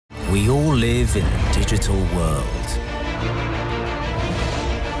We all live in a digital world.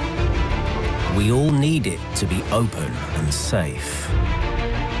 We all need it to be open and safe.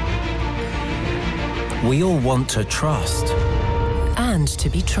 We all want to trust. And to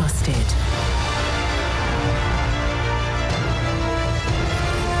be trusted.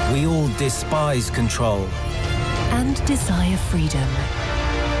 We all despise control. And desire freedom.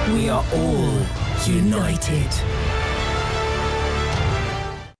 We are all united.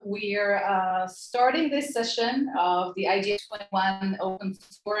 We're starting this session of the IGF 21 Open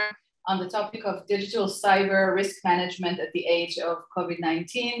Forum on the topic of digital cyber risk management at the age of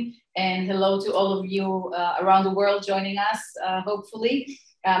COVID-19. And hello to all of you around the world joining us, hopefully.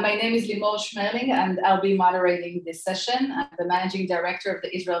 My name is Limor Schmeling, and I'll be moderating this session. I'm the Managing Director of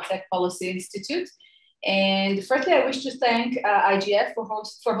the Israel Tech Policy Institute. And firstly, I wish to thank IGF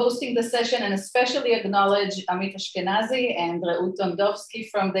for hosting the session, and especially acknowledge Amit Ashkenazi and Reut Tondovsky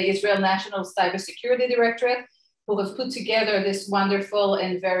from the Israel National Cybersecurity Directorate, who have put together this wonderful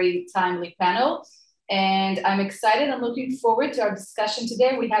and very timely panel. And I'm excited and looking forward to our discussion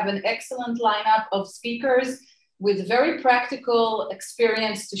today. We have an excellent lineup of speakers with very practical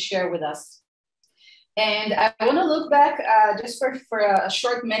experience to share with us. And I want to look back just for a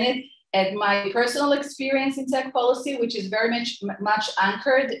short minute at my personal experience in tech policy, which is very much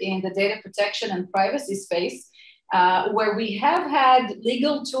anchored in the data protection and privacy space, where we have had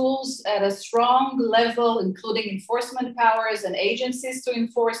legal tools at a strong level, including enforcement powers and agencies to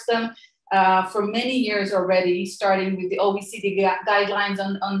enforce them for many years already, starting with the OECD guidelines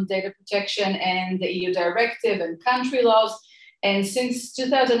on data protection and the EU directive and country laws. And since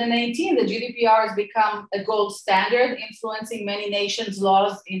 2018, the GDPR has become a gold standard, influencing many nations'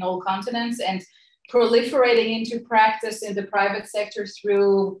 laws in all continents and proliferating into practice in the private sector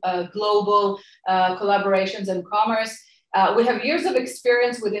through global collaborations and commerce. We have years of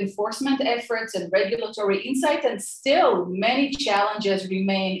experience with enforcement efforts and regulatory insight, and still many challenges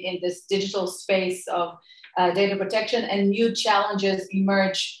remain in this digital space of data protection, and new challenges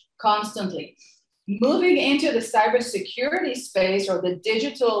emerge constantly. Moving into the cybersecurity space or the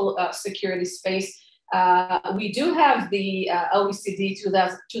digital security space, we do have the OECD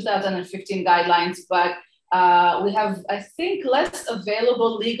 2015 guidelines, but we have, I think, less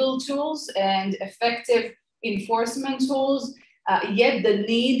available legal tools and effective enforcement tools. Yet the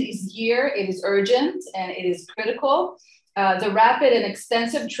need is here, it is urgent, and it is critical. The rapid and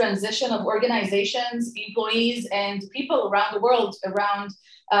extensive transition of organizations, employees, and people around the world to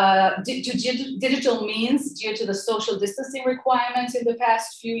digital means due to the social distancing requirements in the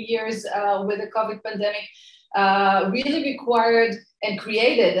past few years with the COVID pandemic really required and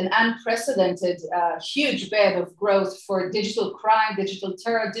created an unprecedented huge bed of growth for digital crime, digital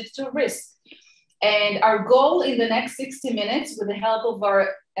terror, digital risk. And our goal in the next 60 minutes, with the help of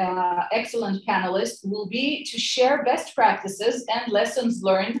our excellent panelists, will be to share best practices and lessons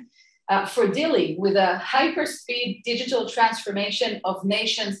learned for dealing with a hyper-speed digital transformation of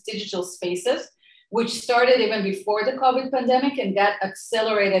nations' digital spaces, which started even before the COVID pandemic and got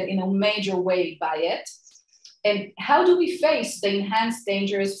accelerated in a major way by it. And how do we face the enhanced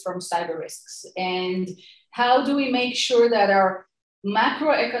dangers from cyber risks? And how do we make sure that our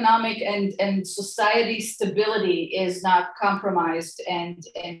macroeconomic and society stability is not compromised and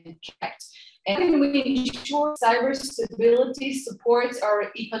kept? And we ensure cyber stability supports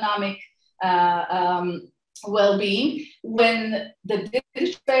our economic well-being when the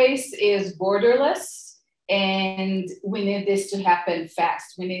digital space is borderless, and we need this to happen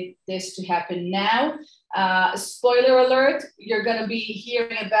fast. We need this to happen now. Spoiler alert, you're going to be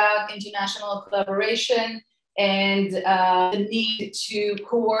hearing about international collaboration and the need to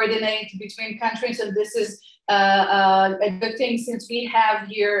coordinate between countries. And this is a good thing, since we have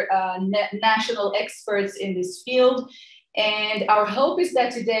here national experts in this field. And our hope is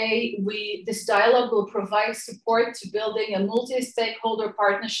that today this dialogue will provide support to building a multi-stakeholder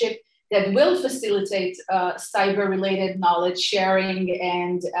partnership that will facilitate cyber-related knowledge sharing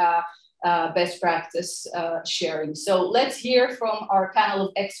and best practice sharing. So let's hear from our panel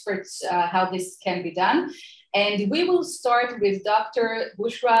of experts how this can be done. And we will start with Dr.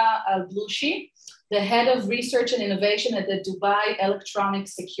 Bushra Al-Blushi, the head of research and innovation at the Dubai Electronic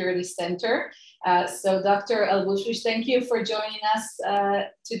Security Center. So Dr. Al-Blushi, thank you for joining us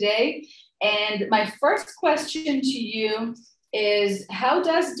today. And my first question to you is, how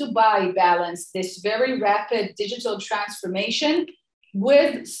does Dubai balance this very rapid digital transformation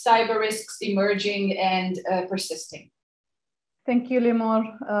with cyber risks emerging and persisting? Thank you,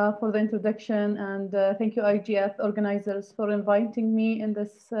 Limor, for the introduction, and thank you, IGF organizers, for inviting me in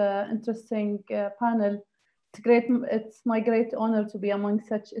this interesting panel It's my great honor to be among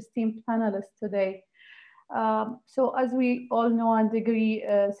such esteemed panelists today. So as we all know and agree,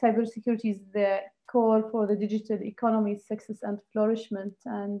 cybersecurity is the core for the digital economy's success and flourishment.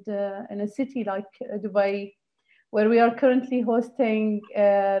 And in a city like Dubai, where we are currently hosting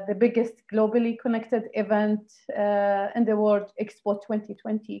the biggest globally connected event in the world, Expo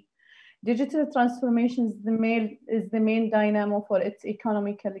 2020, digital transformation is the main dynamo for its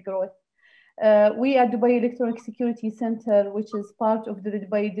economical growth. We at Dubai Electronic Security Center, which is part of the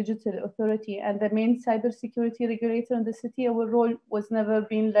Dubai Digital Authority and the main cybersecurity regulator in the city, our role was never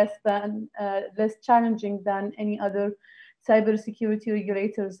been less challenging than any other cybersecurity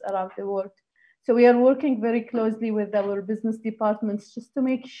regulators around the world. So we are working very closely with our business departments just to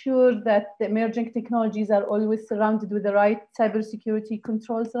make sure that the emerging technologies are always surrounded with the right cybersecurity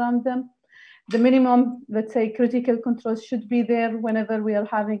controls around them. The minimum, let's say, critical controls should be there whenever we are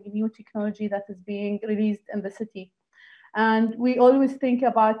having a new technology that is being released in the city. And we always think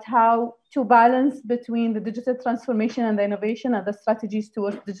about how to balance between the digital transformation and the innovation and the strategies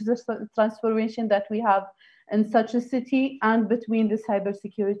towards digital transformation that we have in such a city and between the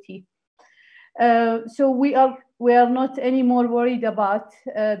cybersecurity. So we are not any more worried about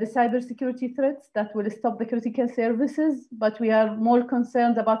the cybersecurity threats that will stop the critical services, but we are more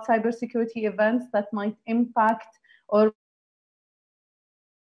concerned about cybersecurity events that might impact or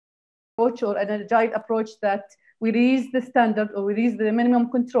an agile approach that we raise the standard or we raise the minimum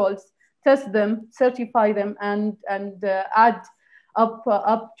controls, test them, certify them, and add up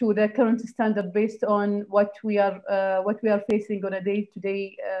to the current standard based on what we are facing on a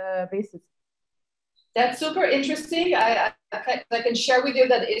day-to-day basis. That's super interesting. I can share with you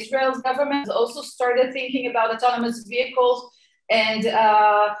that Israel's government has also started thinking about autonomous vehicles and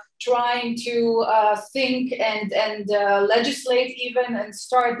trying to think and legislate even and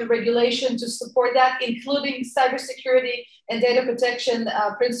start the regulation to support that, including cybersecurity and data protection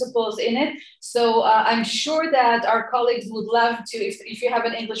principles in it. So I'm sure that our colleagues would love to, if you have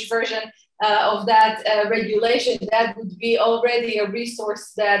an English version, of that regulation, that would be already a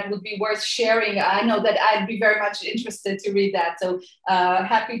resource that would be worth sharing. I know that I'd be very much interested to read that. So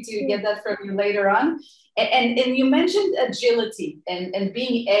happy to get that from you later on. And you mentioned agility and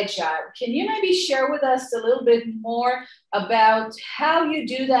being agile. Can you maybe share with us a little bit more about how you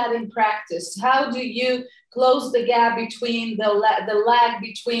do that in practice? How do you close the gap between the lag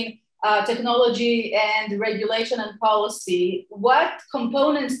between technology and regulation and policy? What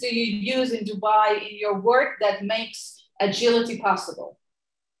components do you use in Dubai in your work that makes agility possible?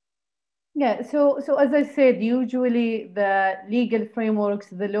 Yeah, so as I said, usually the legal frameworks,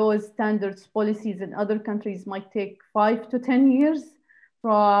 the laws, standards, policies in other countries might take 5 to 10 years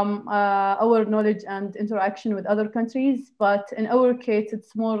from our knowledge and interaction with other countries. But in our case,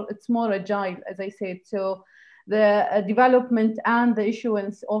 it's more agile, as I said. So the development and the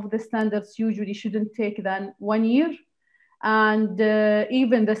issuance of the standards usually shouldn't take than 1 year. And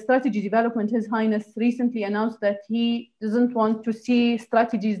even the strategy development, His Highness recently announced that he doesn't want to see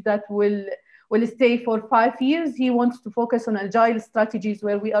strategies that will stay for 5 years. He wants to focus on agile strategies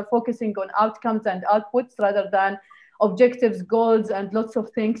where we are focusing on outcomes and outputs rather than objectives, goals, and lots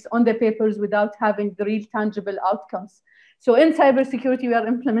of things on the papers without having the real tangible outcomes. So in cybersecurity, we are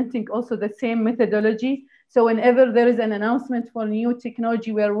implementing also the same methodology. So whenever there is an announcement for new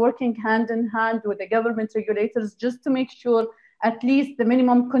technology, we are working hand in hand with the government regulators just to make sure at least the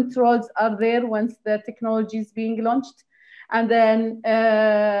minimum controls are there once the technology is being launched. And then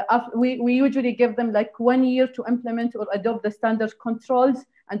we usually give them like 1 year to implement or adopt the standard controls.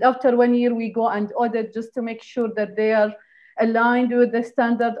 And after 1 year, we go and audit just to make sure that they are aligned with the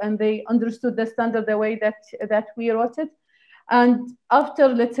standard and they understood the standard the way that we wrote it. And after,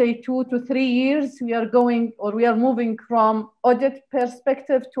 let's say, 2 to 3 years, we are moving from audit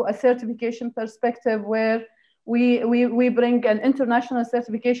perspective to a certification perspective where we bring an international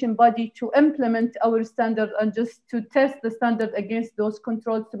certification body to implement our standard and just to test the standard against those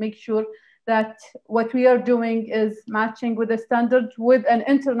controls to make sure that what we are doing is matching with the standard with an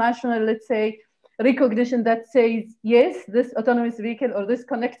international, let's say, recognition that says, yes, this autonomous vehicle or this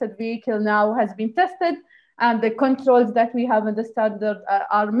connected vehicle now has been tested and the controls that we have in the standard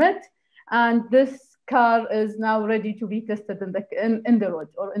are met, and this car is now ready to be tested in the road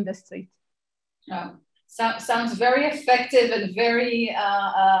or in the street. Sounds very effective and very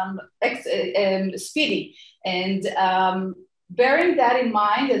speedy. And bearing that in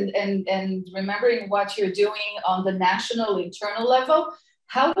mind and remembering what you're doing on the national internal level,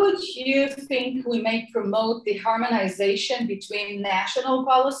 how would you think we may promote the harmonization between national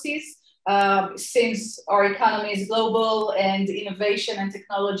policies since our economy is global and innovation and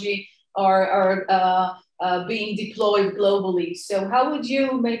technology are being deployed globally. So how would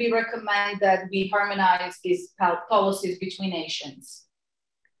you maybe recommend that we harmonize these policies between nations?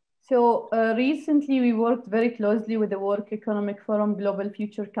 So recently we worked very closely with the World Economic Forum Global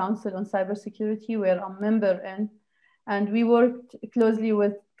Future Council on Cybersecurity, where I'm a member in, and we worked closely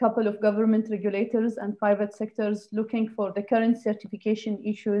with a couple of government regulators and private sectors looking for the current certification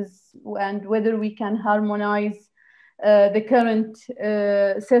issues and whether we can harmonize the current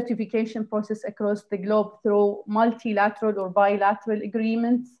certification process across the globe through multilateral or bilateral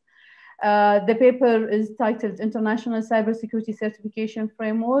agreements. The paper is titled International Cybersecurity Certification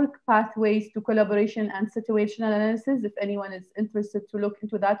Framework, Pathways to Collaboration and Situational Analysis, if anyone is interested to look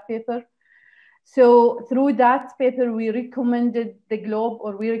into that paper. So through that paper, we recommended the globe,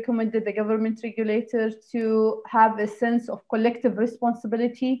 or we recommended the government regulator to have a sense of collective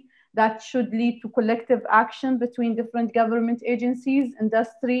responsibility that should lead to collective action between different government agencies,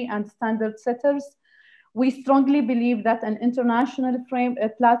 industry, and standard setters. We strongly believe that an international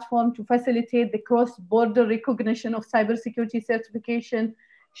platform to facilitate the cross-border recognition of cybersecurity certification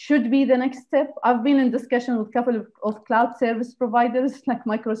should be the next step. I've been in discussion with a couple of cloud service providers like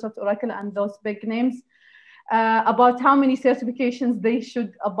Microsoft, Oracle, and those big names about how many certifications they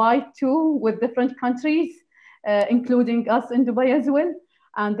should abide to with different countries, including us in Dubai as well.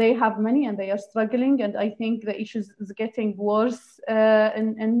 And they have many and they are struggling. And I think the issue is getting worse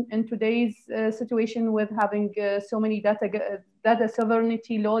in today's situation with having so many data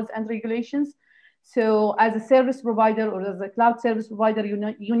sovereignty laws and regulations. So as a service provider or as a cloud service provider,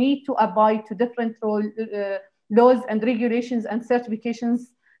 you need to abide to different laws and regulations and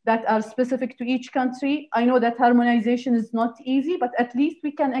certifications that are specific to each country. I know that harmonization is not easy, but at least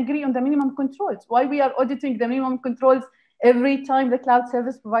we can agree on the minimum controls. Why we are auditing the minimum controls every time the cloud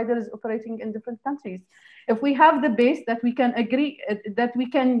service provider is operating in different countries? If we have the base that we can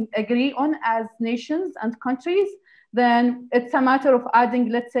agree on as nations and countries, then it's a matter of adding,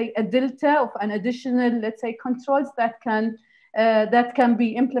 let's say, a delta of an additional, let's say, controls that can be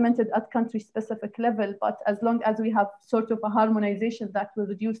implemented at country-specific level. But as long as we have sort of a harmonization, that will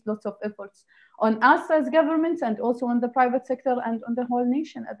reduce lots of efforts on us as governments and also on the private sector and on the whole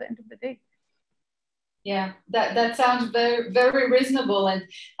nation at the end of the day. Yeah, that sounds very, very reasonable, and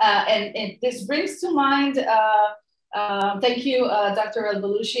this brings to mind. Thank you, Dr.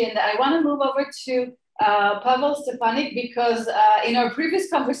 El-Balushi, and I want to move over to Pavel Stepanik, because in our previous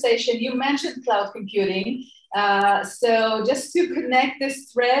conversation you mentioned cloud computing. So just to connect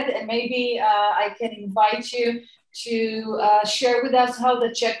this thread, and maybe I can invite you to share with us how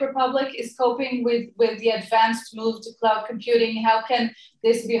the Czech Republic is coping with the advanced move to cloud computing. How can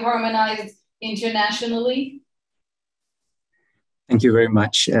this be harmonized internationally? Thank you very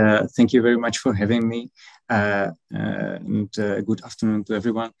much. Thank you very much for having me. And good afternoon to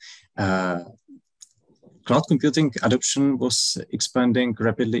everyone. Cloud computing adoption was expanding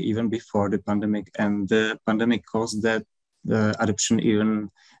rapidly even before the pandemic, and the pandemic caused that adoption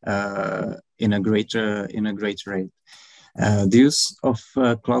even in a greater rate. The use of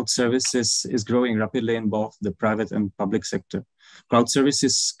cloud services is growing rapidly in both the private and public sector. Cloud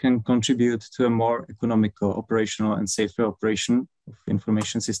services can contribute to a more economical, operational, and safer operation of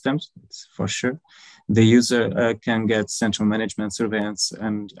information systems, that's for sure. The user can get central management, surveillance,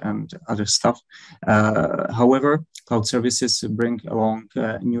 and other stuff. However, cloud services bring along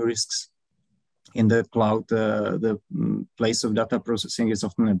new risks. In the cloud, the place of data processing is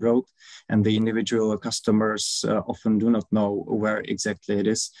often abroad, and the individual customers often do not know where exactly it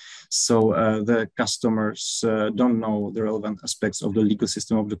is. So the customers don't know the relevant aspects of the legal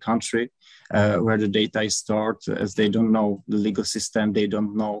system of the country where the data is stored, as they don't know the legal system, they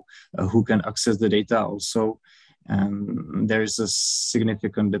don't know who can access the data also. And there is a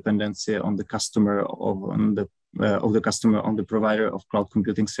significant dependency on the customer on the provider of cloud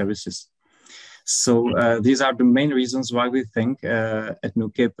computing services. So these are the main reasons why we think at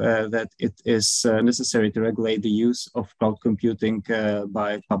NUKIP that it is necessary to regulate the use of cloud computing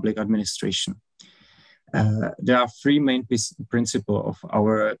by public administration. There are three main principles of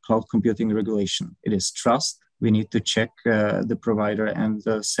our cloud computing regulation. It is trust. We need to check the provider and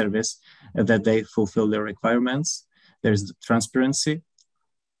the service that they fulfill their requirements. There's the transparency.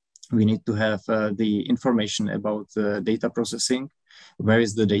 We need to have the information about the data processing. Where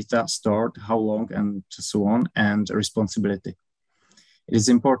is the data stored, how long, and so on, and responsibility. It is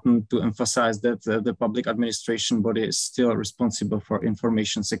important to emphasize that the public administration body is still responsible for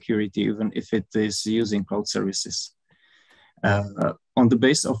information security, even if it is using cloud services. On the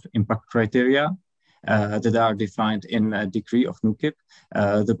basis of impact criteria that are defined in a decree of NUKIP,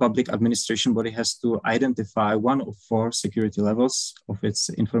 the public administration body has to identify one of 4 security levels of its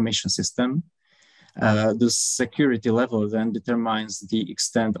information system. The security level then determines the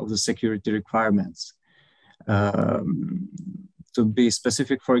extent of the security requirements. To be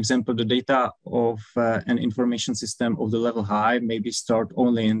specific, for example, the data of an information system of the level high may be stored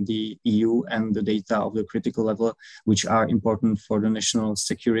only in the EU, and the data of the critical level, which are important for the national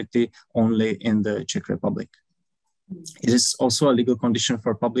security, only in the Czech Republic. It is also a legal condition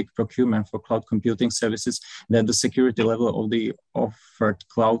for public procurement for cloud computing services that the security level of the offered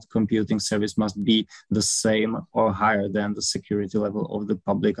cloud computing service must be the same or higher than the security level of the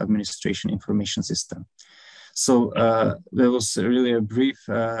public administration information system. So there was really a brief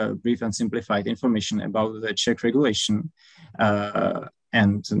and simplified information about the Czech regulation.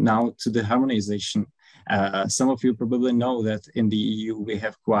 And now to the harmonization. Some of you probably know that in the EU we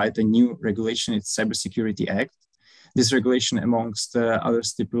have quite a new regulation, it's Cybersecurity Act. This regulation, amongst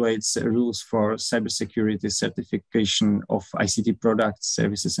others, stipulates rules for cybersecurity certification of ICT products,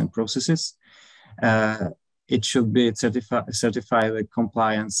 services, and processes. It should be certified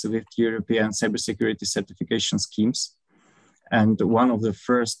compliance with European cybersecurity certification schemes. And one of the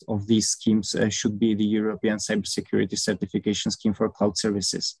first of these schemes should be the European cybersecurity certification scheme for cloud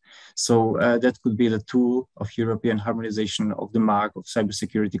services. So that could be the tool of European harmonization of the mark of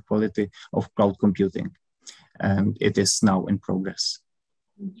cybersecurity quality of cloud computing. And it is now in progress.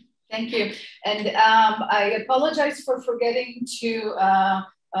 Thank you. And I apologize for forgetting to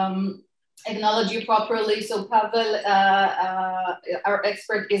acknowledge you properly. So Pavel, our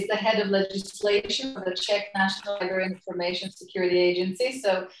expert, is the head of legislation for the Czech National Cyber Information Security Agency.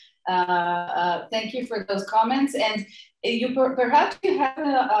 So thank you for those comments. And you perhaps you have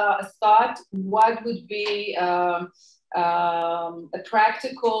a thought, what would be a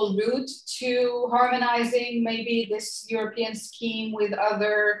practical route to harmonizing maybe this European scheme with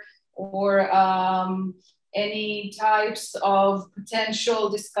other, or any types of potential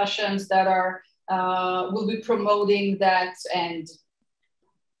discussions that are will be promoting that end?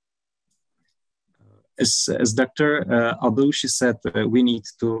 As Dr. Albelushi said, we need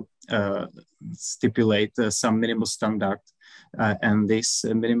to stipulate some minimum standard. And this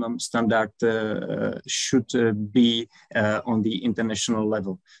minimum standard should be on the international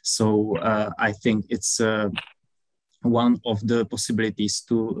level. So I think it's one of the possibilities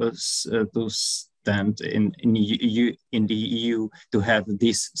to stand in the EU to have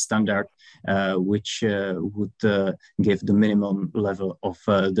this standard, which would give the minimum level of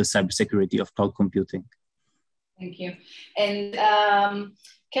the cybersecurity of cloud computing. Thank you. And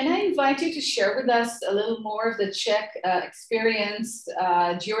can I invite you to share with us a little more of the Czech experience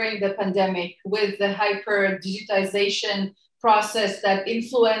during the pandemic with the hyper-digitization process that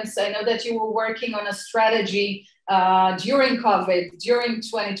influenced? I know that you were working on a strategy during COVID, during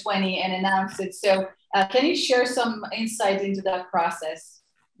 2020, and announced it. So can you share some insight into that process?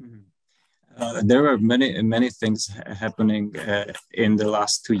 Mm-hmm. There were many things happening in the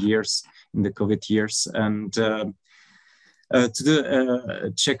last 2 years, in the COVID years, and to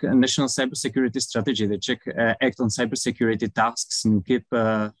the Czech National Cybersecurity Strategy, the Czech Act on Cybersecurity Tasks, NUKIP,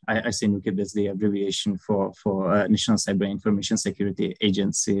 I say NUKIP, that's the abbreviation for National Cyber Information Security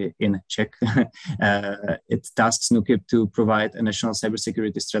Agency in Czech. It tasks NUKIP to provide a national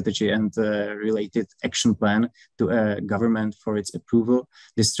cybersecurity strategy and related action plan to a government for its approval.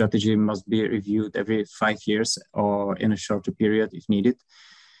 This strategy must be reviewed every 5 years or in a shorter period if needed.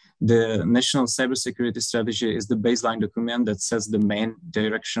 The National Cybersecurity Strategy is the baseline document that sets the main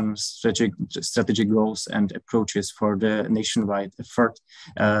direction, strategic goals and approaches for the nationwide effort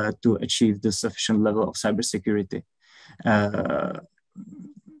to achieve the sufficient level of cybersecurity.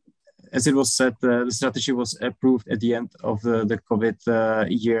 As it was said, the strategy was approved at the end of the COVID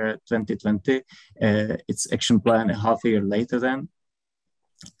year 2020. Its action plan a half a year later then.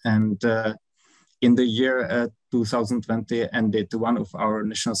 And in the year 2020 ended one of our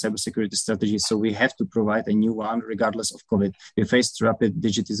national cybersecurity strategies, so we have to provide a new one regardless of COVID. We faced rapid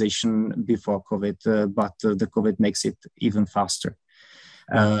digitization before COVID, but the COVID makes it even faster.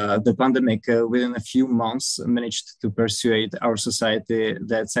 The pandemic, within a few months, managed to persuade our society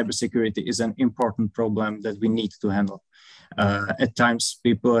that cybersecurity is an important problem that we need to handle. At times,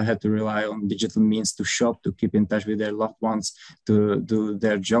 people had to rely on digital means to shop, to keep in touch with their loved ones, to do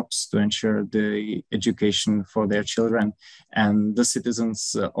their jobs, to ensure the education for their children. And the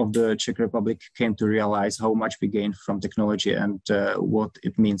citizens of the Czech Republic came to realize how much we gain from technology and what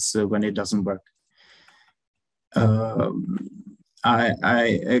it means when it doesn't work.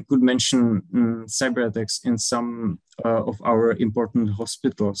 I could mention cyber attacks in some of our important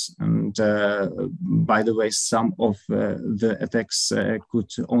hospitals. And by the way, some of the attacks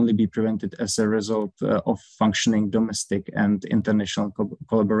could only be prevented as a result of functioning domestic and international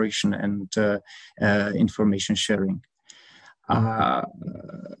collaboration and information sharing.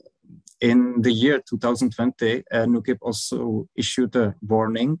 In the year 2020, NUKIP also issued a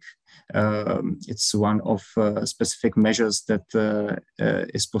warning. It's one of specific measures that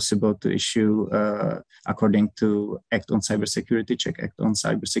is possible to issue according to Act on Cybersecurity, Czech Act on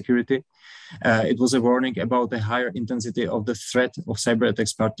Cybersecurity. It was a warning about the higher intensity of the threat of cyber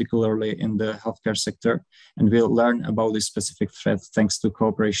attacks, particularly in the healthcare sector. And we'll learn about this specific threat thanks to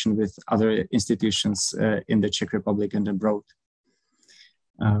cooperation with other institutions in the Czech Republic and abroad.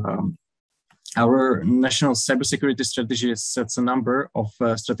 Our national cybersecurity strategy sets a number of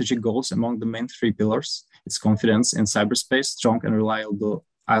strategic goals. Among the main three pillars, it's confidence in cyberspace, strong and reliable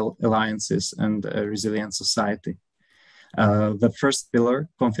alliances, and a resilient society. The first pillar,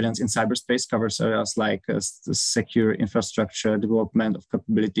 confidence in cyberspace, covers areas like secure infrastructure, development of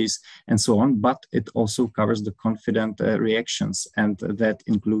capabilities, and so on, but it also covers the confident reactions, and that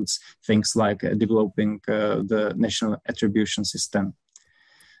includes things like developing the national attribution system.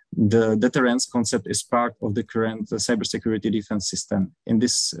 The deterrence concept is part of the current cybersecurity defense system. In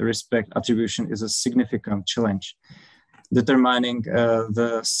this respect, attribution is a significant challenge. Determining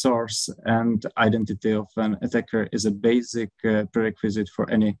the source and identity of an attacker is a basic prerequisite for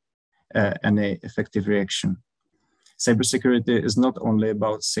any effective reaction. Cybersecurity is not only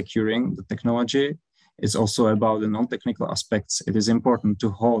about securing the technology, it's also about the non-technical aspects. It is important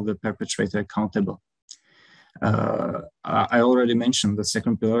to hold the perpetrator accountable. I already mentioned the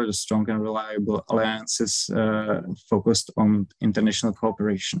second pillar, the strong and reliable alliances focused on international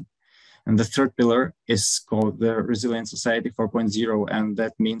cooperation. And the third pillar is called the Resilient Society 4.0, and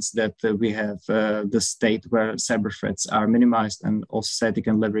that means that we have the state where cyber threats are minimized and all society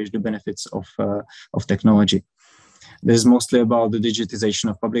can leverage the benefits of technology. This is mostly about the digitization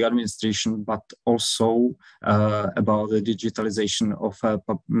of public administration, but also about the digitalization of,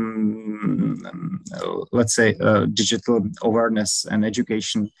 let's say, digital awareness and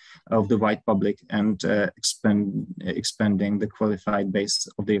education of the wide public, and expanding the qualified base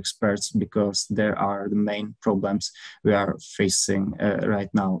of the experts, because there are the main problems we are facing right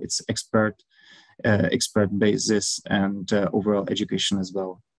now. It's expert basis and overall education as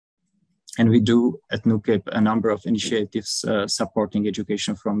well. And we do at NUKIP a number of initiatives supporting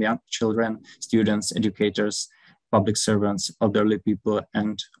education from young children, students, educators, public servants, elderly people,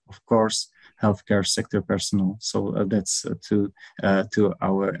 and of course, healthcare sector personnel. So that's to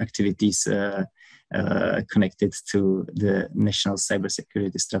our activities connected to the National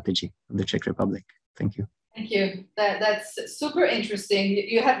Cybersecurity Strategy of the Czech Republic. Thank you. Thank you. That's super interesting.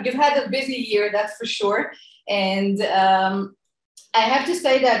 You've had a busy year, that's for sure. And I have to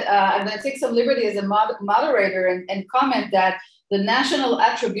say that I'm going to take some liberty as a moderator and comment that the national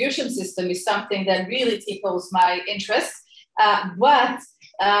attribution system is something that really tickles my interest. But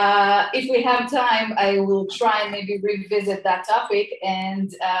if we have time, I will try and maybe revisit that topic.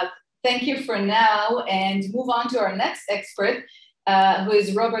 And thank you for now, and move on to our next expert, who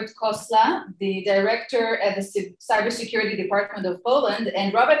is Robert Kosla, the director at the Cybersecurity Department of Poland.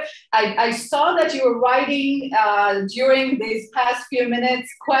 And Robert, I saw that you were writing during these past few minutes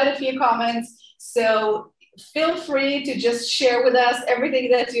quite a few comments. So feel free to just share with us everything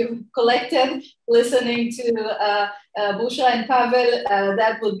that you've collected, listening to Bushra and Pavel.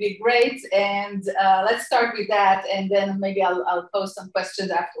 That would be great. And let's start with that, and then maybe I'll pose some questions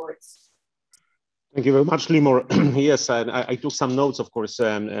afterwards. Thank you very much, Limor. Yes, I took some notes, of course,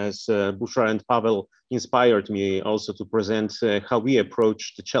 as Bushra and Pavel inspired me also to present how we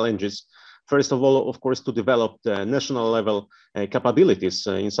approach the challenges. First of all, of course, to develop the national level capabilities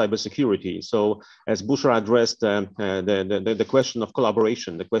in cybersecurity. So as Bushra addressed the question of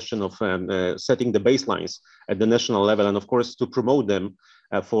collaboration, the question of setting the baselines at the national level, and of course, to promote them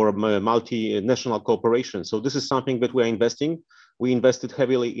for multinational cooperation. So this is something that we're investing. We invested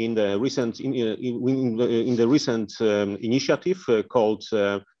heavily in the recent initiative called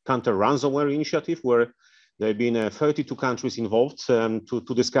Counter-Ransomware Initiative, where there have been 32 countries involved to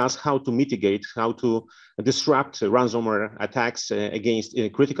discuss how to mitigate, how to disrupt ransomware attacks against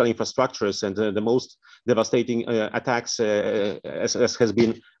critical infrastructures, and the most devastating attacks, as has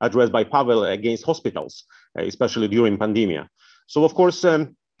been addressed by Pavel, against hospitals, especially during pandemic. So of course,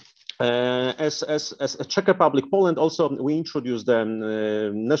 as a Czech Republic, Poland also, we introduced the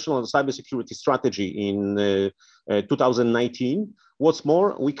National Cybersecurity Strategy in 2019, What's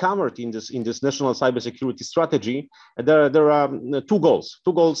more, we covered in this national cybersecurity strategy, there are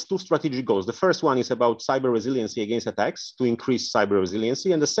two strategic goals. The first one is about cyber resiliency against attacks, to increase cyber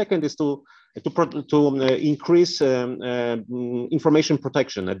resiliency, and the second is to increase information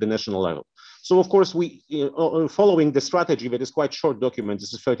protection at the national level. So of course, we following the strategy, that is quite short document,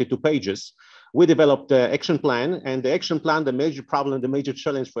 this is 32 pages, we developed the action plan, and the action plan, the major problem, the major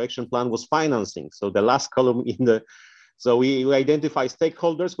challenge for action plan was financing. So the last column in the, so we identify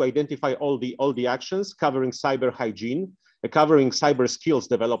stakeholders, we identify all the actions covering cyber hygiene, covering cyber skills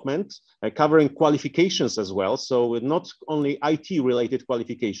development, covering qualifications as well. So not only IT related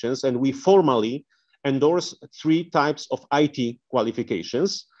qualifications, and we formally endorse 3 types of IT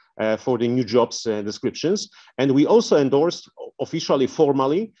qualifications for the new jobs descriptions. And we also endorsed officially,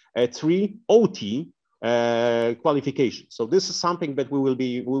 formally, 3 OT qualifications. So this is something that we will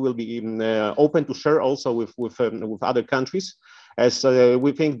be open to share also with other countries, as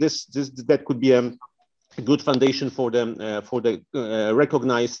we think that could be a good foundation for the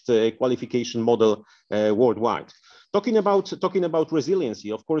recognized qualification model worldwide. Talking about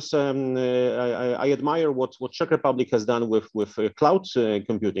resiliency, of course, I admire what Czech Republic has done with cloud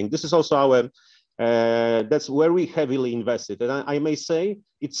computing. This is also our that's where we heavily invested, and I may say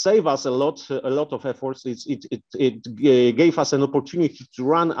it saved us a lot of efforts. It gave us an opportunity to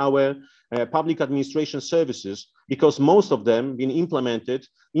run our public administration services, because most of them been implemented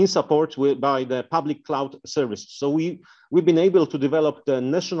in support by the public cloud services. So we've been able to develop the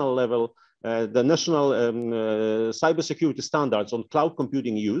national level, the national cybersecurity standards on cloud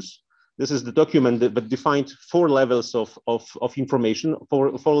computing use. This is the document that defined 4 levels of information,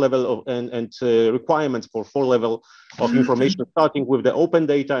 four level of and requirements for 4 level of information, starting with the open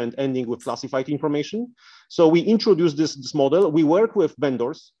data and ending with classified information. So we introduced this model. We work with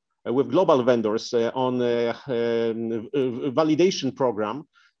vendors, with global vendors on a validation program.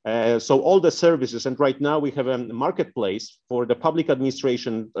 So all the services, and right now we have a marketplace for the public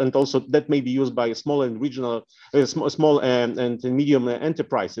administration, and also that may be used by small and regional, small and medium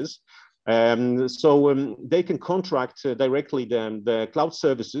enterprises. They can contract directly the cloud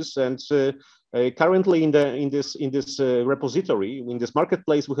services, and currently in this repository, in this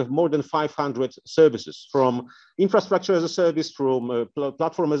marketplace, we have more than 500 services, from infrastructure as a service, from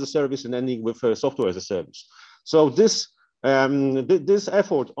platform as a service, and ending with software as a service. So this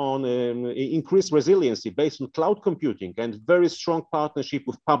effort on increased resiliency based on cloud computing and very strong partnership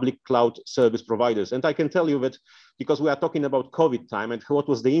with public cloud service providers. And I can tell you that, because we are talking about COVID time and what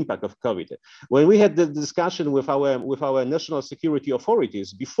was the impact of COVID. When we had the discussion with our national security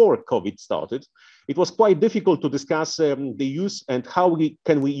authorities before COVID started, it was quite difficult to discuss the use and how we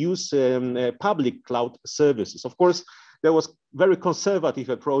use public cloud services. Of course, there was very conservative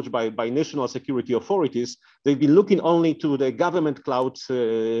approach by national security authorities. They've been looking only to the government cloud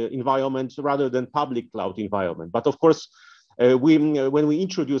environment rather than public cloud environment. But of course, when we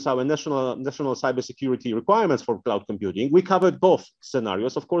introduced our national cybersecurity requirements for cloud computing, we covered both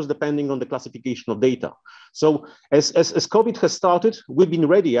scenarios, of course, depending on the classification of data. So as COVID has started, we've been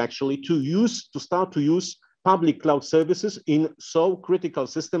ready actually to start to use public cloud services in so critical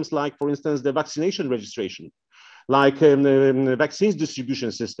systems like, for instance, the vaccination registration, like vaccines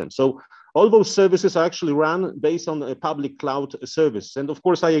distribution system. So all those services are actually run based on a public cloud service. And of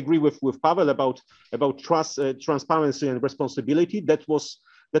course, I agree with Pavel about trust, transparency, and responsibility. That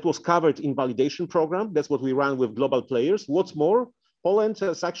was covered in validation program. That's what we ran with global players. What's more, Poland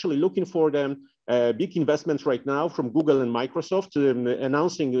is actually looking for them big investments right now from Google and Microsoft,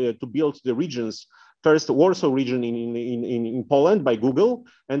 announcing to build the regions. First, Warsaw region in Poland by Google,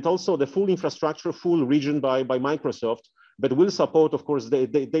 and also the full infrastructure, full region by Microsoft, but will support, of course, the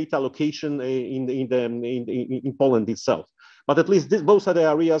data location in Poland itself. But at least both are the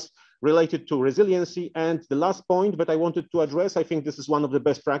areas related to resiliency. And the last point that I wanted to address, I think this is one of the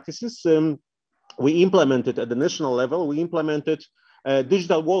best practices. We implemented at the national level, we implemented a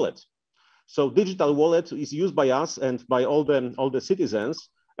digital wallet. So digital wallet is used by us and by all the citizens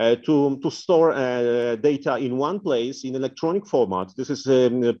to store data in one place in electronic format. This is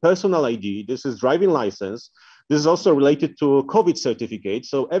personal ID, this is driving license. This is also related to COVID certificate.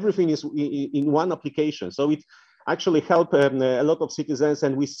 So everything is in one application. So it actually helped a lot of citizens,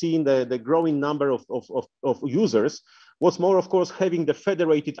 and we've seen the growing number of users. What's more, of course, having the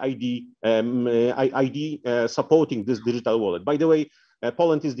federated ID supporting this digital wallet. By the way,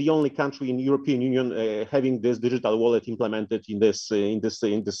 Poland is the only country in the European Union having this digital wallet implemented in this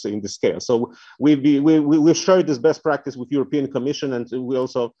scale. So we've shared this best practice with European Commission, and we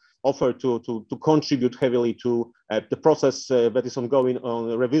also offer to contribute heavily to the process that is ongoing on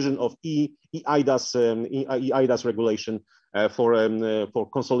the revision of eIDAS regulation for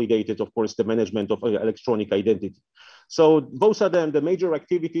consolidated, of course, the management of electronic identity. So those are the major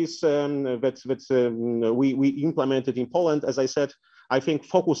activities that we implemented in Poland. As I said, I think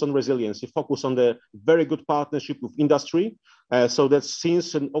focus on resiliency, focus on the very good partnership with industry. So that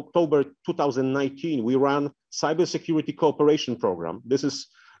since in October 2019, we ran cybersecurity cooperation program. This is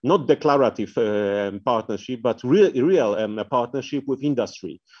not declarative partnership, but real partnership with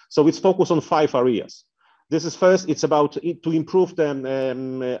industry. So it's focused on 5 areas. This is first, it's about to improve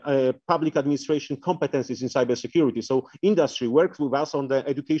the public administration competencies in cybersecurity. So industry works with us on the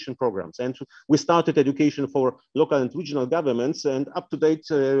education programs, and we started education for local and regional governments, and up to date,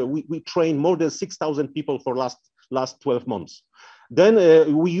 we trained more than 6,000 people for last 12 months. Then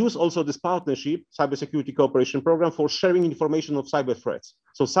we use also this partnership, cybersecurity cooperation program, for sharing information of cyber threats.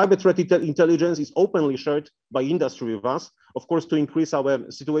 So cyber threat intelligence is openly shared by industry with us, of course, to increase our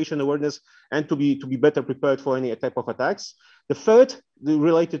situation awareness and to be better prepared for any type of attacks. The third,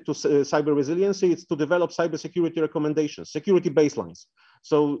 related to cyber resiliency, is to develop cybersecurity recommendations, security baselines.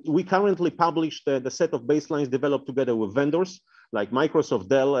 So we currently publish the set of baselines developed together with vendors like Microsoft,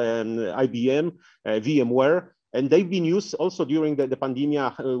 Dell, and IBM, VMware. And they've been used also during the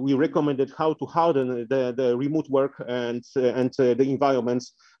pandemic. We recommended how to harden the remote work and the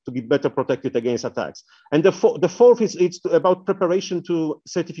environments to be better protected against attacks. And the fourth is it's about preparation to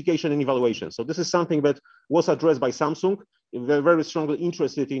certification and evaluation. So this is something that was addressed by Samsung. They're very strongly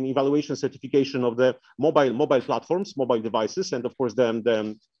interested in evaluation certification of the mobile platforms, mobile devices, and of course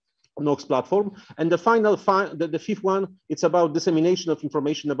the Knox platform. And the fifth one, it's about dissemination of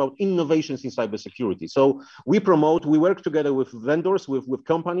information about innovations in cybersecurity. So we work together with vendors, with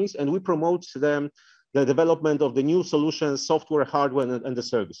companies, and we promote the development of the new solutions, software, hardware, and the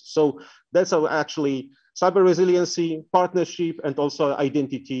services. So that's our actually cyber resiliency, partnership, and also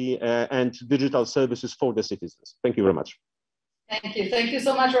identity and digital services for the citizens. Thank you very much. Thank you. Thank you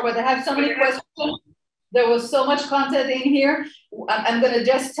so much, Robert. I have so many questions. There was so much content in here. I'm going to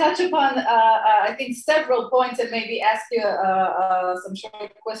just touch upon, I think, several points and maybe ask you some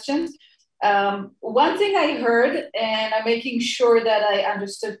short questions. One thing I heard, and I'm making sure that I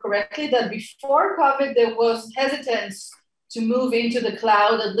understood correctly, that before COVID, there was hesitance to move into the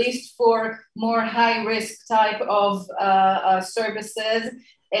cloud, at least for more high-risk type of services.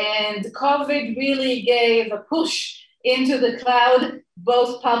 And COVID really gave a push into the cloud,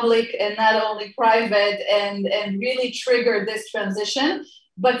 both public and not only private, and really triggered this transition.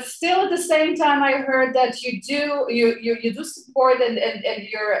 But still, at the same time, I heard that you do support and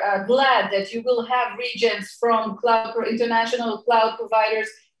you're glad that you will have regions from international cloud providers.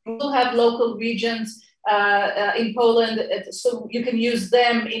 You will have local regions in Poland, so you can use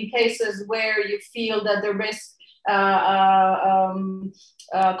them in cases where you feel that the risk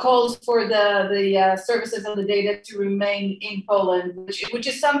calls for the services and the data to remain in Poland, which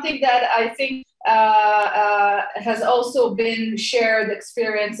is something that I think has also been shared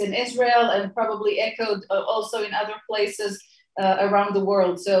experience in Israel and probably echoed also in other places around the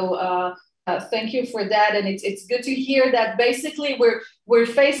world. So thank you for that, and it's good to hear that basically we're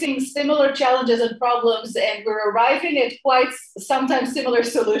facing similar challenges and problems, and we're arriving at quite sometimes similar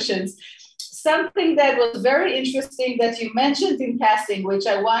solutions. Something that was very interesting that you mentioned in passing, which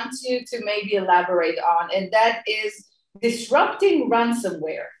I want you to maybe elaborate on, and that is disrupting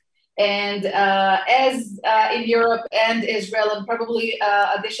ransomware. And as in Europe and Israel and probably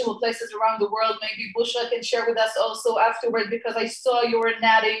additional places around the world, maybe Bushra can share with us also afterward, because I saw you were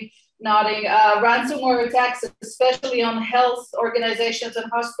nodding ransomware attacks, especially on health organizations and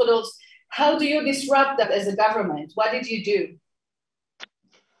hospitals. How do you disrupt that as a government? What did you do?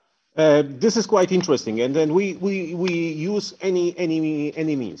 This is quite interesting, and then we use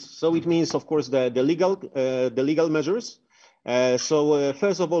any means. So it means, of course, the legal measures. So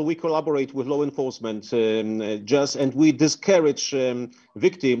first of all, we collaborate with law enforcement, and we discourage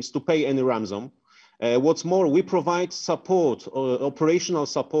victims to pay any ransom. What's more, we provide support, operational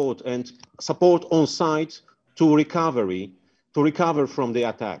support, and support on site to recover from the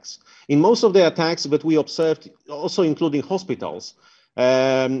attacks. In most of the attacks that we observed, also including hospitals,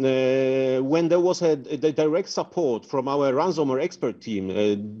 when there was the direct support from our ransomware expert team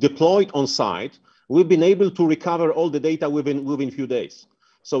deployed on site, we've been able to recover all the data within few days.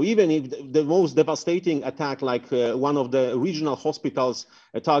 So even if the most devastating attack, like one of the regional hospitals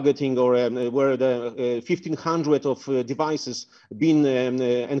targeting, or where the 1,500 of devices been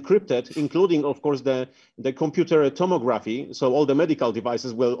encrypted, including, of course, the computer tomography, so all the medical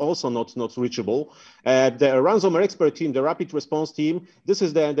devices were also not reachable. The ransomware expert team, the rapid response team, this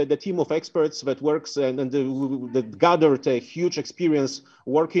is the team of experts that works and that gathered a huge experience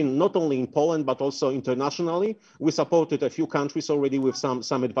working not only in Poland, but also internationally. We supported a few countries already with some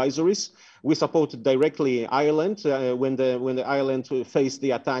advisories. We supported directly Ireland when the Ireland faced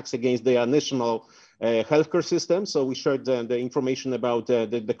the attacks against their national healthcare system. So we shared the information about the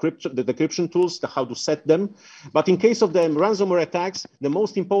decryption tools, how to set them. But in case of the ransomware attacks, the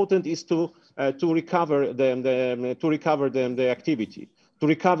most important is to recover the activity, to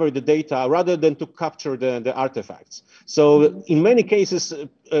recover the data rather than to capture the artifacts. So in many cases,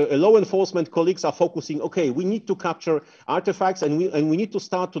 law enforcement colleagues are focusing, okay, we need to capture artifacts and we need to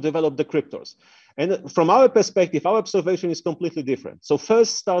start to develop decryptors. And from our perspective, our observation is completely different. So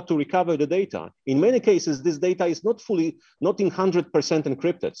first start to recover the data. In many cases, this data is not in 100%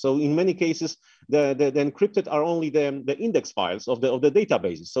 encrypted. So in many cases, the encrypted are only the index files of the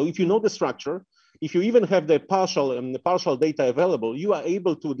databases. So if you know the structure, if you even have the partial data available, you are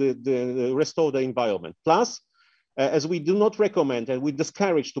able to restore the environment. Plus, as we do not recommend and we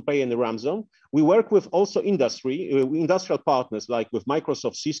discourage to pay any ransom, we work with also industrial partners like with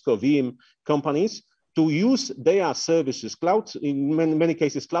Microsoft, Cisco, VM companies to use their services, in many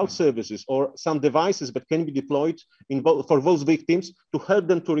cases, cloud services or some devices that can be deployed for those victims to help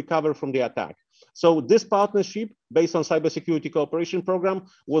them to recover from the attack. So this partnership based on cybersecurity cooperation program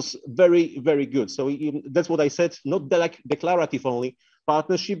was very, very good. So that's what I said, not declarative only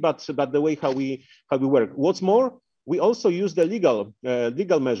partnership, but the way how we work. What's more, we also use the legal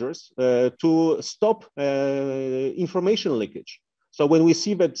measures to stop information leakage. So when we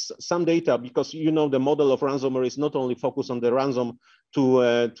see that some data, because the model of ransomware is not only focused on the ransom to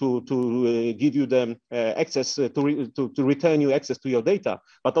give you the access to return you access to your data,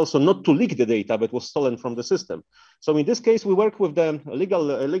 but also not to leak the data that was stolen from the system. So in this case, we work with the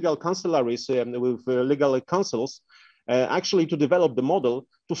legal cancelaries, with legal counsels, actually to develop the model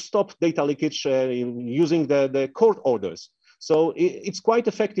to stop data leakage using the court orders. So it's quite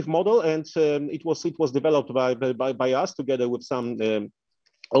effective model, and it was developed by us together with some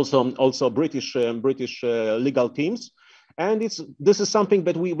also British legal teams. And this is something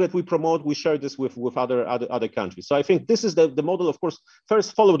that we promote. We share this with other countries. So I think this is the model. Of course,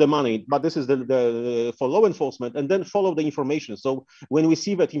 first follow the money, but this is the for law enforcement, and then follow the information. So when we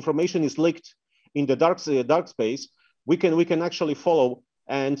see that information is leaked in the dark space, we can actually follow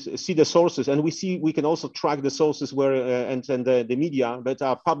and see the sources, and we can also track the sources where and the media that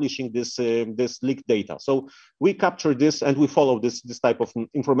are publishing this leaked data. So we capture this and we follow this type of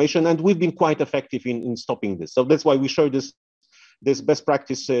information, and we've been quite effective in stopping this. So that's why we share this best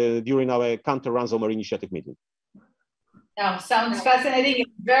practice during our counter ransomware initiative meeting. Now, sounds fascinating,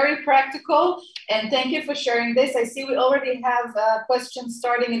 very practical, and thank you for sharing this. I see we already have questions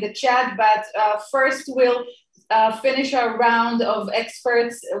starting in the chat, but first we'll finish our round of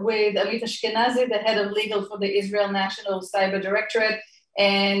experts with Amit Ashkenazi, the head of legal for the Israel National Cyber Directorate.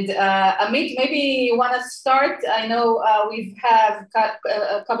 And Amit, maybe you want to start. I know we've got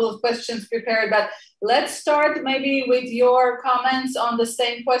a couple of questions prepared, but let's start maybe with your comments on the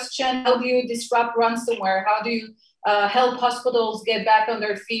same question. How do you disrupt ransomware? How do you help hospitals get back on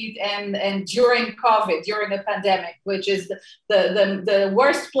their feet and during COVID, during a pandemic, which is the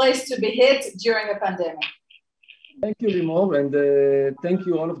worst place to be hit during a pandemic? Thank you, Limor, and thank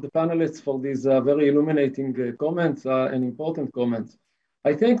you all of the panelists for these very illuminating comments and important comments.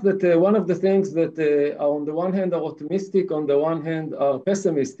 I think that one of the things that on the one hand are optimistic, on the one hand are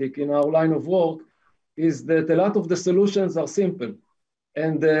pessimistic in our line of work is that a lot of the solutions are simple.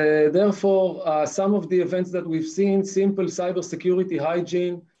 And therefore, some of the events that we've seen, simple cybersecurity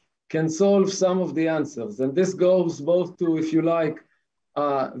hygiene can solve some of the answers. And this goes both to, if you like,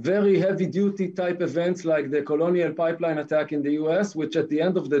 very heavy duty type events like the Colonial Pipeline attack in the US, which at the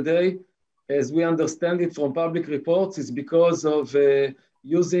end of the day, as we understand it from public reports, is because of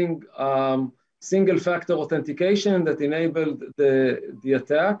using single factor authentication that enabled the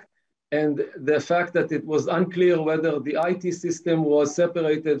attack, and the fact that it was unclear whether the IT system was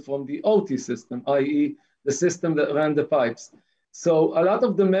separated from the OT system, i.e. the system that ran the pipes. So a lot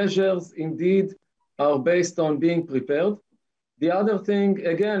of the measures indeed are based on being prepared. The other thing,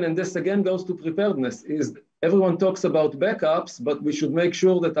 again, and this again goes to preparedness, is everyone talks about backups, but we should make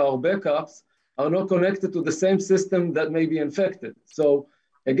sure that our backups are not connected to the same system that may be infected. So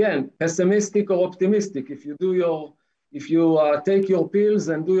again, pessimistic or optimistic, if you do your if you take your pills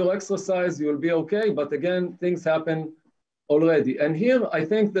and do your exercise, you'll be okay. But again, things happen already. And here, I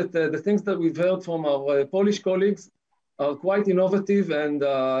think that the things that we've heard from our Polish colleagues are quite innovative and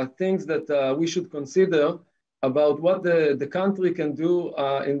things that we should consider about what the country can do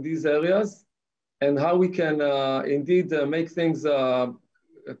in these areas and how we can indeed make things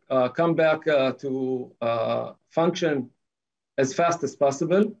come back to function as fast as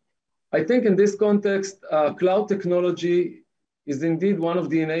possible. I think in this context, cloud technology is indeed one of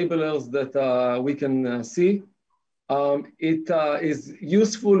the enablers that we can see. It is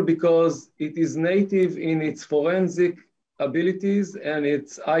useful because it is native in its forensic abilities and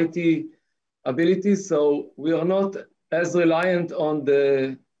its IT abilities. So we are not as reliant on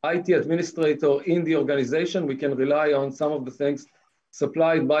the IT administrator in the organization. We can rely on some of the things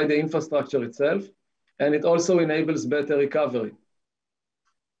supplied by the infrastructure itself. And it also enables better recovery.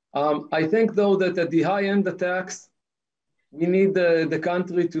 I think, though, that at the high-end attacks, we need the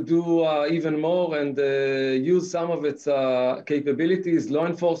country to do even more and use some of its capabilities, law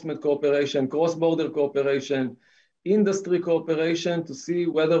enforcement cooperation, cross-border cooperation, industry cooperation, to see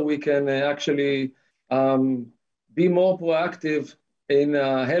whether we can actually be more proactive in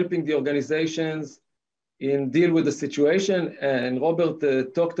helping the organizations in deal with the situation. And Robert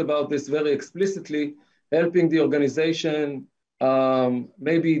talked about this very explicitly, helping the organization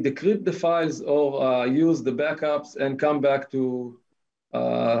maybe decrypt the files or use the backups and come back to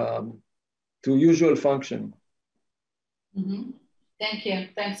usual function. Mm-hmm. Thank you.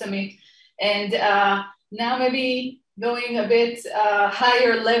 Thanks, Amit. And now maybe going a bit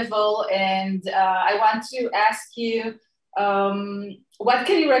higher level, and I want to ask you, what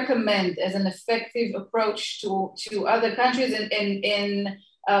can you recommend as an effective approach to other countries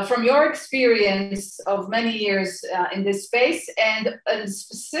from your experience of many years in this space, and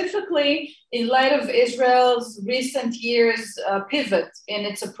specifically in light of Israel's recent years pivot in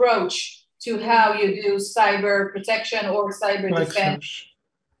its approach to how you do cyber protection or cyber defense?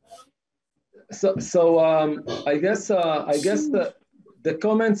 So I guess the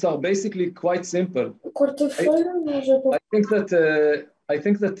comments are basically quite simple. I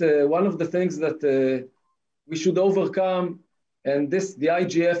think that one of the things that we should overcome, and the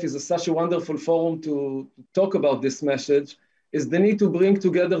IGF is such a wonderful forum to talk about this message, is the need to bring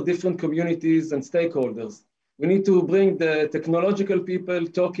together different communities and stakeholders. We need to bring the technological people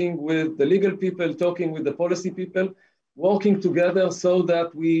talking with the legal people, talking with the policy people, working together so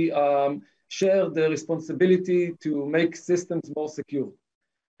that we share the responsibility to make systems more secure.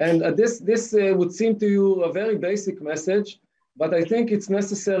 And this would seem to you a very basic message, but I think it's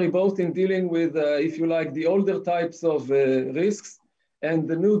necessary both in dealing with, if you like, the older types of risks and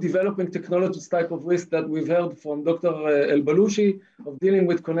the new developing technologies type of risk that we've heard from Dr. El-Balushi of dealing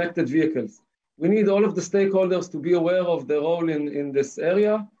with connected vehicles. We need all of the stakeholders to be aware of their role in this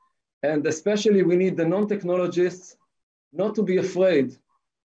area. And especially we need the non-technologists not to be afraid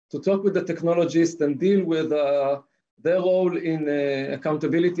to talk with the technologists and deal with their role in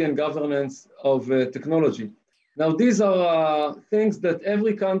accountability and governance of technology. Now, these are things that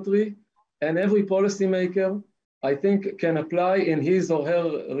every country and every policymaker, I think, can apply in his or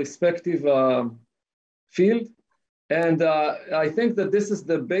her respective field. And I think that this is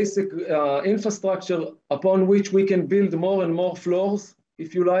the basic infrastructure upon which we can build more and more floors,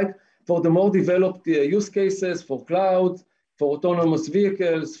 if you like, for the more developed use cases, for cloud, for autonomous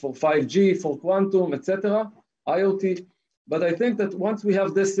vehicles, for 5G, for quantum, etc., IoT. But I think that once we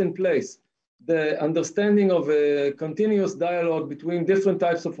have this in place, the understanding of a continuous dialogue between different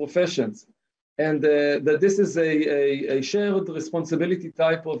types of professions, and that this is a shared responsibility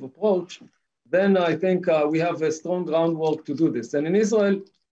type of approach, then I think we have a strong groundwork to do this. And in Israel,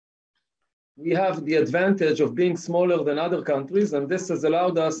 we have the advantage of being smaller than other countries, and this has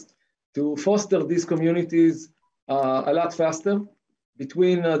allowed us to foster these communities a lot faster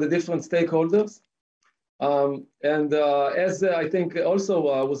between the different stakeholders. As I think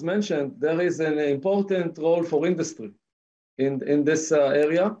also was mentioned, there is an important role for industry in this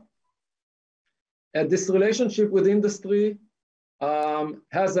area. And this relationship with industry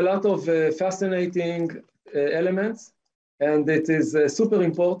has a lot of fascinating elements, and it is super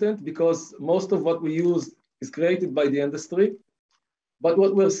important because most of what we use is created by the industry. But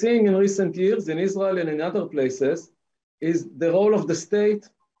what we're seeing in recent years in Israel and in other places is the role of the state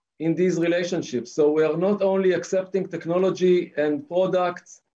in these relationships. So we are not only accepting technology and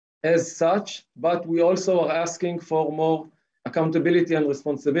products as such, but we also are asking for more accountability and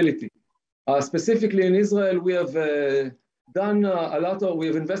responsibility. Specifically in Israel, we have we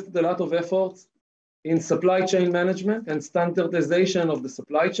have invested a lot of efforts in supply chain management and standardization of the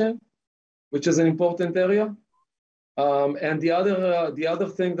supply chain, which is an important area. And the other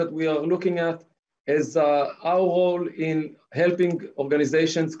thing that we are looking at is our role in helping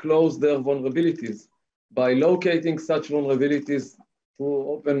organizations close their vulnerabilities by locating such vulnerabilities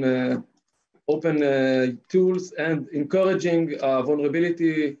through open tools and encouraging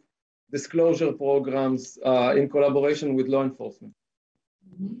vulnerability disclosure programs in collaboration with law enforcement.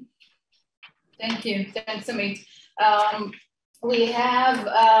 Mm-hmm. Thank you. Thanks, Amit. We have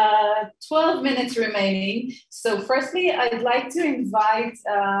 12 minutes remaining. So firstly, I'd like to invite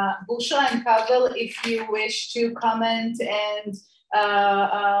Bushra and Pavel, if you wish to comment and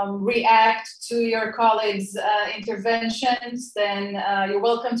react to your colleagues' interventions, then you're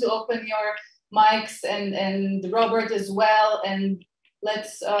welcome to open your mics, and Robert as well. And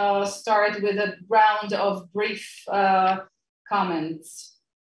let's start with a round of brief comments.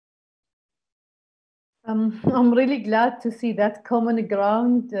 I'm really glad to see that common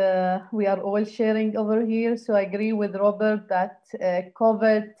ground we are all sharing over here. So I agree with Robert that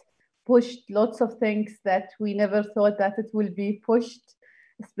COVID pushed lots of things that we never thought that it will be pushed,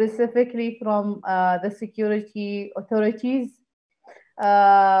 specifically from the security authorities. We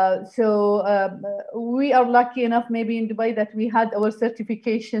are lucky enough maybe in Dubai that we had our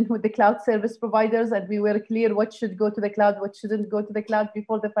certification with the cloud service providers, and we were clear what should go to the cloud, what shouldn't go to the cloud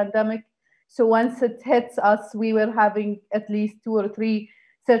before the pandemic. So once it hits us, we were having at least 2 or 3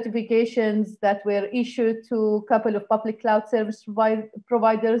 certifications that were issued to a couple of public cloud service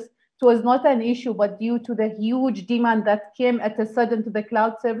providers. It was not an issue, but due to the huge demand that came at a sudden to the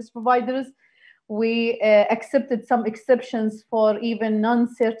cloud service providers, we accepted some exceptions for even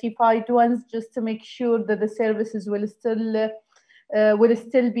non-certified ones, just to make sure that the services will still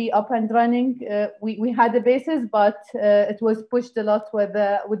be up and running. We had a basis, but it was pushed a lot with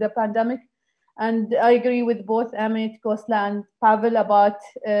the pandemic. And I agree with both Amit, Khosla, and Pavel about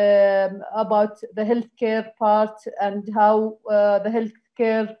the healthcare part and how the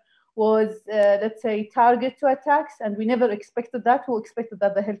healthcare was, let's say, target to attacks. And we never expected that. Who expected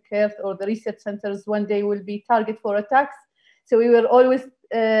that the healthcare or the research centers one day will be target for attacks? So we were always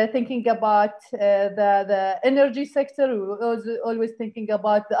thinking about the energy sector. We were always thinking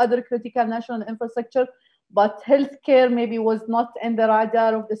about the other critical national infrastructure. But healthcare maybe was not in the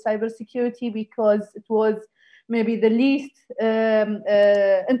radar of the cybersecurity because it was maybe the least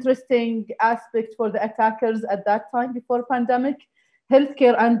interesting aspect for the attackers at that time before pandemic.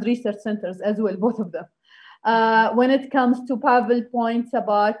 Healthcare and research centers as well, both of them. When it comes to Pavel's points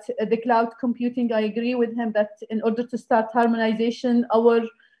about the cloud computing, I agree with him that in order to start harmonization, our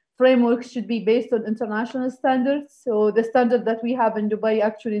framework should be based on international standards. So the standard that we have in Dubai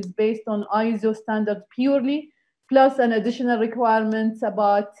actually is based on ISO standard purely, plus an additional requirements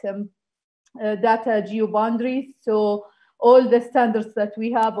about data geo-boundaries. So all the standards that we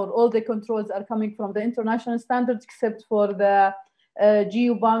have or all the controls are coming from the international standards except for the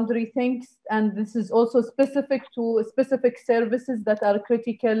geo-boundary things. And this is also specific to specific services that are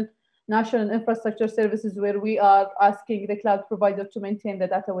critical national infrastructure services where we are asking the cloud provider to maintain the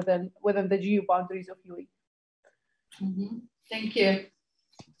data within the geo boundaries of UAE. Mm-hmm. Thank you.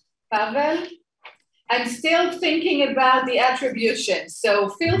 Pavel, I'm still thinking about the attribution,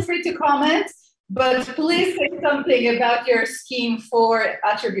 so feel free to comment, but please say something about your scheme for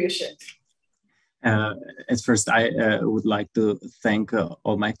attribution. At first, I would like to thank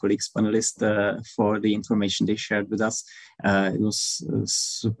all my colleagues, panelists, for the information they shared with us. It was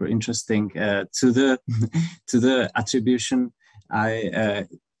super interesting. To the attribution, I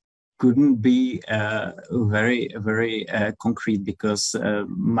couldn't be very concrete because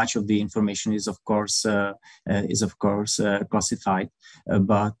much of the information is of course classified.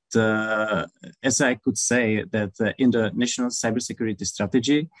 But as I could say that in the national cybersecurity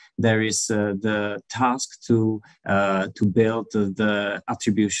strategy, there is the task to build the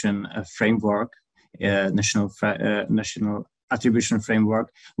attribution framework, national attribution framework.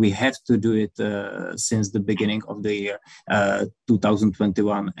 We have to do it since the beginning of the year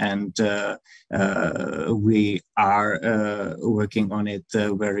 2021, and we are working on it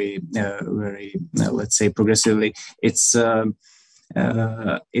very let's say progressively. It's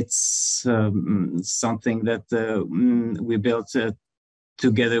something that we built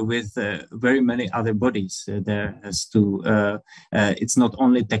together with very many other bodies. There has to. It's not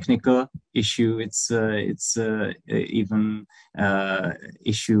only technical issue. It's even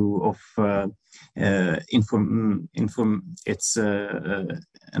issue of It's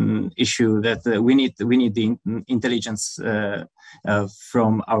an issue that we need the intelligence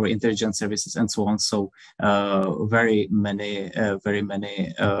from our intelligence services and so on. So very many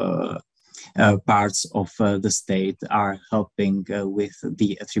parts of the state are helping with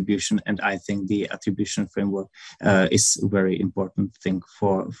the attribution, and I think the attribution framework is a very important thing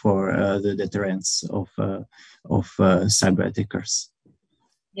for the deterrence of cyber attackers.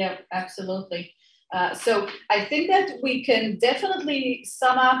 Yeah, absolutely. So I think that we can definitely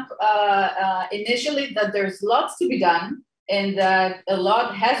sum up initially that there's lots to be done and that a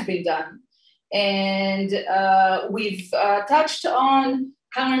lot has been done. And we've touched on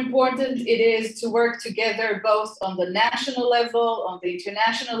how important it is to work together both on the national level, on the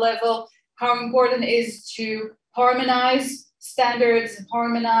international level, how important it is to harmonize standards,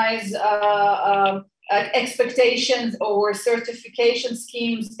 harmonize expectations or certification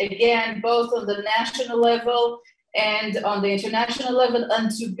schemes, again, both on the national level and on the international level,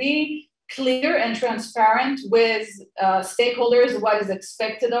 and to be clear and transparent with stakeholders what is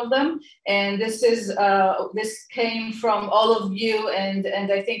expected of them. And this came from all of you, and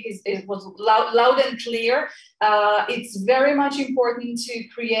I think it was loud and clear. It's very much important to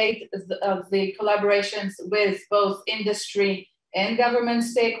create the collaborations with both industry and government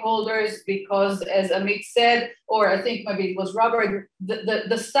stakeholders, because as Amit said, or I think maybe it was Robert,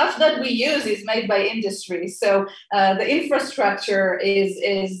 the stuff that we use is made by industry. So the infrastructure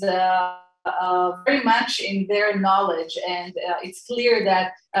is very much in their knowledge, and it's clear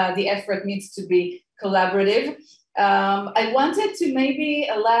that the effort needs to be collaborative. I wanted to maybe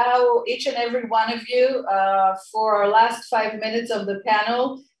allow each and every one of you for our last 5 minutes of the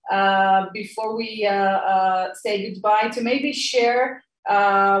panel, before we say goodbye, to maybe share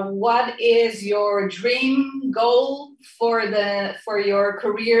what is your dream goal for your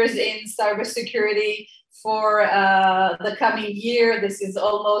careers in cybersecurity for the coming year. This is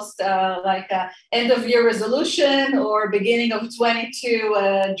almost like an end of year resolution or beginning of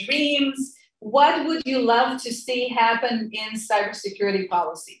 22 dreams. What would you love to see happen in cybersecurity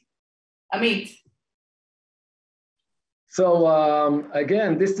policy? Amit. So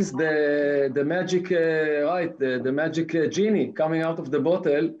again, this is the magic, the magic genie coming out of the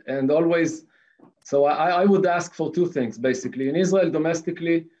bottle, and always. So I would ask for two things basically. In Israel,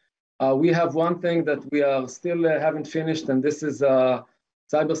 domestically, we have one thing that we are still haven't finished, and this is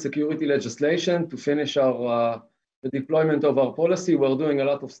cybersecurity legislation to finish our the deployment of our policy. We're doing a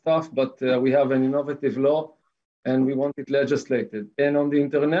lot of stuff, but we have an innovative law, and we want it legislated. And on the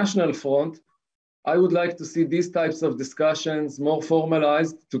international front, I would like to see these types of discussions more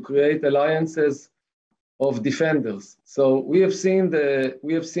formalized to create alliances of defenders. So we have seen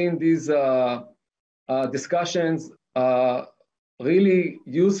these discussions really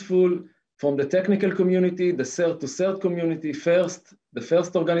useful from the technical community, the CERT community the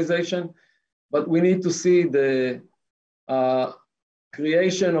first organization, but we need to see the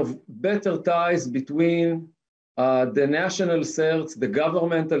creation of better ties between the national CERTs, the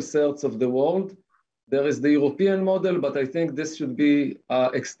governmental CERTs of the world. There is the European model, but I think this should be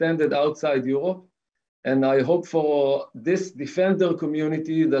extended outside Europe. And I hope for this defender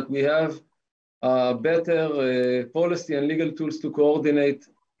community that we have better policy and legal tools to coordinate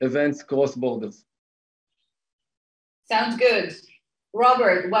events cross borders. Sounds good.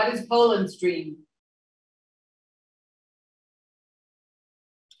 Robert, what is Poland's dream?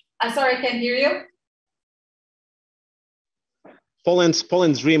 I'm sorry, I can't hear you.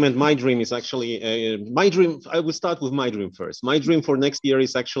 Poland's dream and my dream is actually, my dream, I will start with my dream first. My dream for next year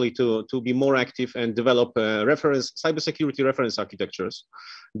is actually to be more active and develop cybersecurity reference architectures.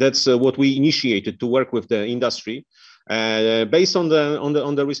 That's what we initiated to work with the industry. Based on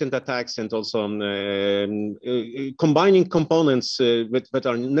the recent attacks, and also combining components that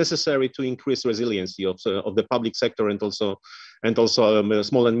are necessary to increase resiliency of the public sector and also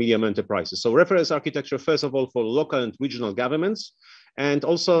small and medium enterprises. So reference architecture, first of all, for local and regional governments, and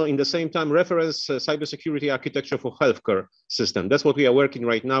also in the same time reference cybersecurity architecture for healthcare system. That's what we are working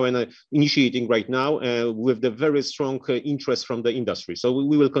right now and initiating right now with the very strong interest from the industry. So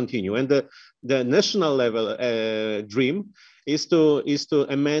we will continue. And the national level dream is to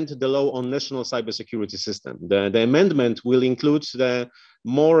amend the law on national cybersecurity system. The amendment will include the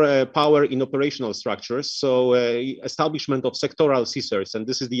more power in operational structures, so establishment of sectoral CSIRTs, and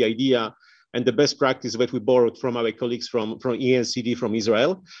this is the idea and the best practice that we borrowed from our colleagues from ENCD from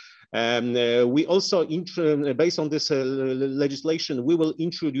Israel. We also, based on this legislation, we will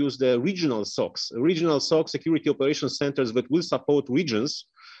introduce the regional SOCs, security operations centers that will support regions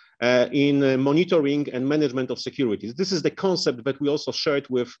in monitoring and management of security. This is the concept that we also shared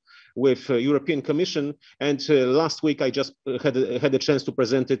with European Commission, and last week I just had a chance to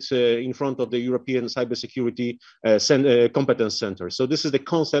present it in front of the European Cybersecurity Competence Center. So this is the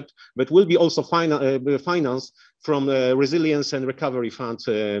concept that will be also financed from the Resilience and Recovery Fund,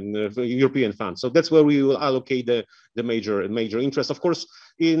 European Fund. So that's where we will allocate the major interest. Of course,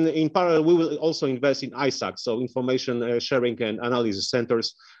 in parallel, we will also invest in ISAC, so information sharing and analysis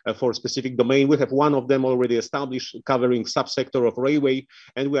centers for specific domain. We have one of them already established, covering subsector of railway,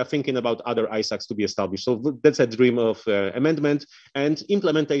 and we are thinking about other ISACs to be established. So that's a dream of amendment and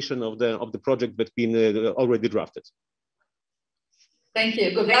implementation of the project that's been already drafted. Thank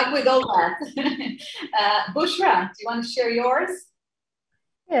you. Good luck with all that. Bushra, do you want to share yours?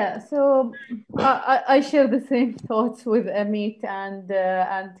 Yeah, so I share the same thoughts with Amit and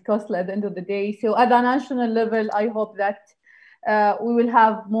Kosla at the end of the day. So at the national level, I hope that we will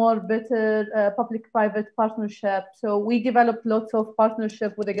have more better public-private partnership. So we developed lots of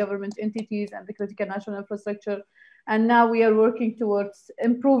partnership with the government entities and the critical national infrastructure. And now we are working towards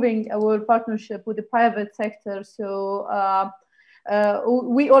improving our partnership with the private sector. So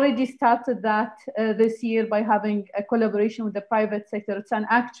we already started that this year by having a collaboration with the private sector. It's an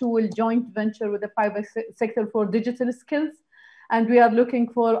actual joint venture with the private sector for digital skills. And we are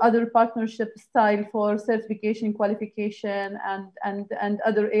looking for other partnership style for certification, qualification, and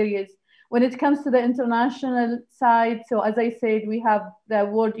other areas. When it comes to the international side, so as I said, we have the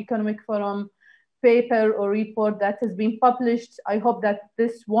World Economic Forum paper or report that has been published. I hope that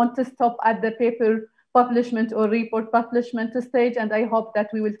this won't stop at the paper publishment or report publishment stage, and I hope that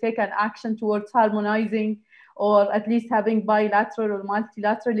we will take an action towards harmonizing or at least having bilateral or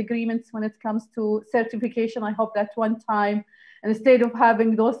multilateral agreements when it comes to certification. I hope that one time, instead of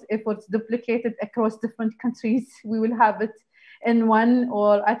having those efforts duplicated across different countries, we will have it in one,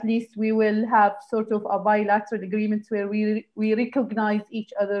 or at least we will have sort of a bilateral agreements where we recognize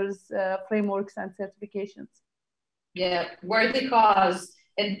each other's frameworks and certifications. Yeah, worthy cause.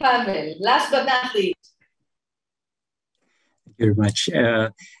 And Pavel, last but not least. Thank you very much.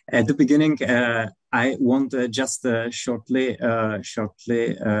 At the beginning, I want just shortly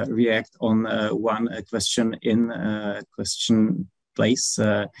react on one question in question place.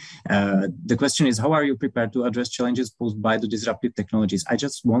 The question is, how are you prepared to address challenges posed by the disruptive technologies? I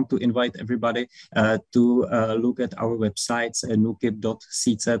just want to invite everybody to look at our websites,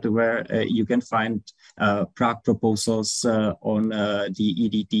 nukip.cz, where you can find Prague proposals on the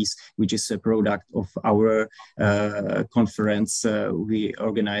EDTs, which is a product of our conference. We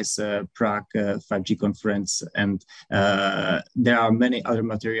organize Prague 5G conference, and there are many other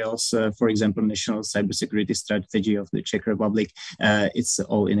materials, for example, National Cybersecurity Strategy of the Czech Republic. It's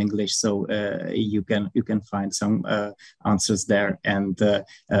all in English, so you can find some answers there. And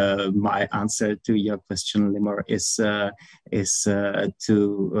my answer to your question, Limor, is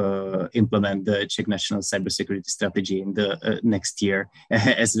to implement the Czech National Cybersecurity Strategy in the next year,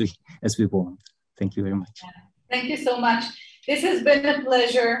 as we want. Thank you very much. Thank you so much. This has been a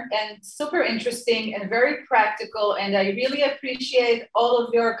pleasure and super interesting and very practical. And I really appreciate all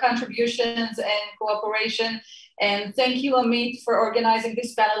of your contributions and cooperation. And thank you, Amit, for organizing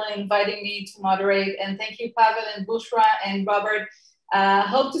this panel and inviting me to moderate. And thank you, Pavel and Bushra and Robert.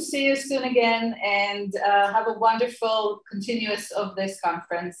 Hope to see you soon again, and have a wonderful continuous of this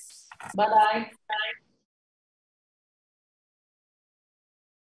conference. Bye-bye.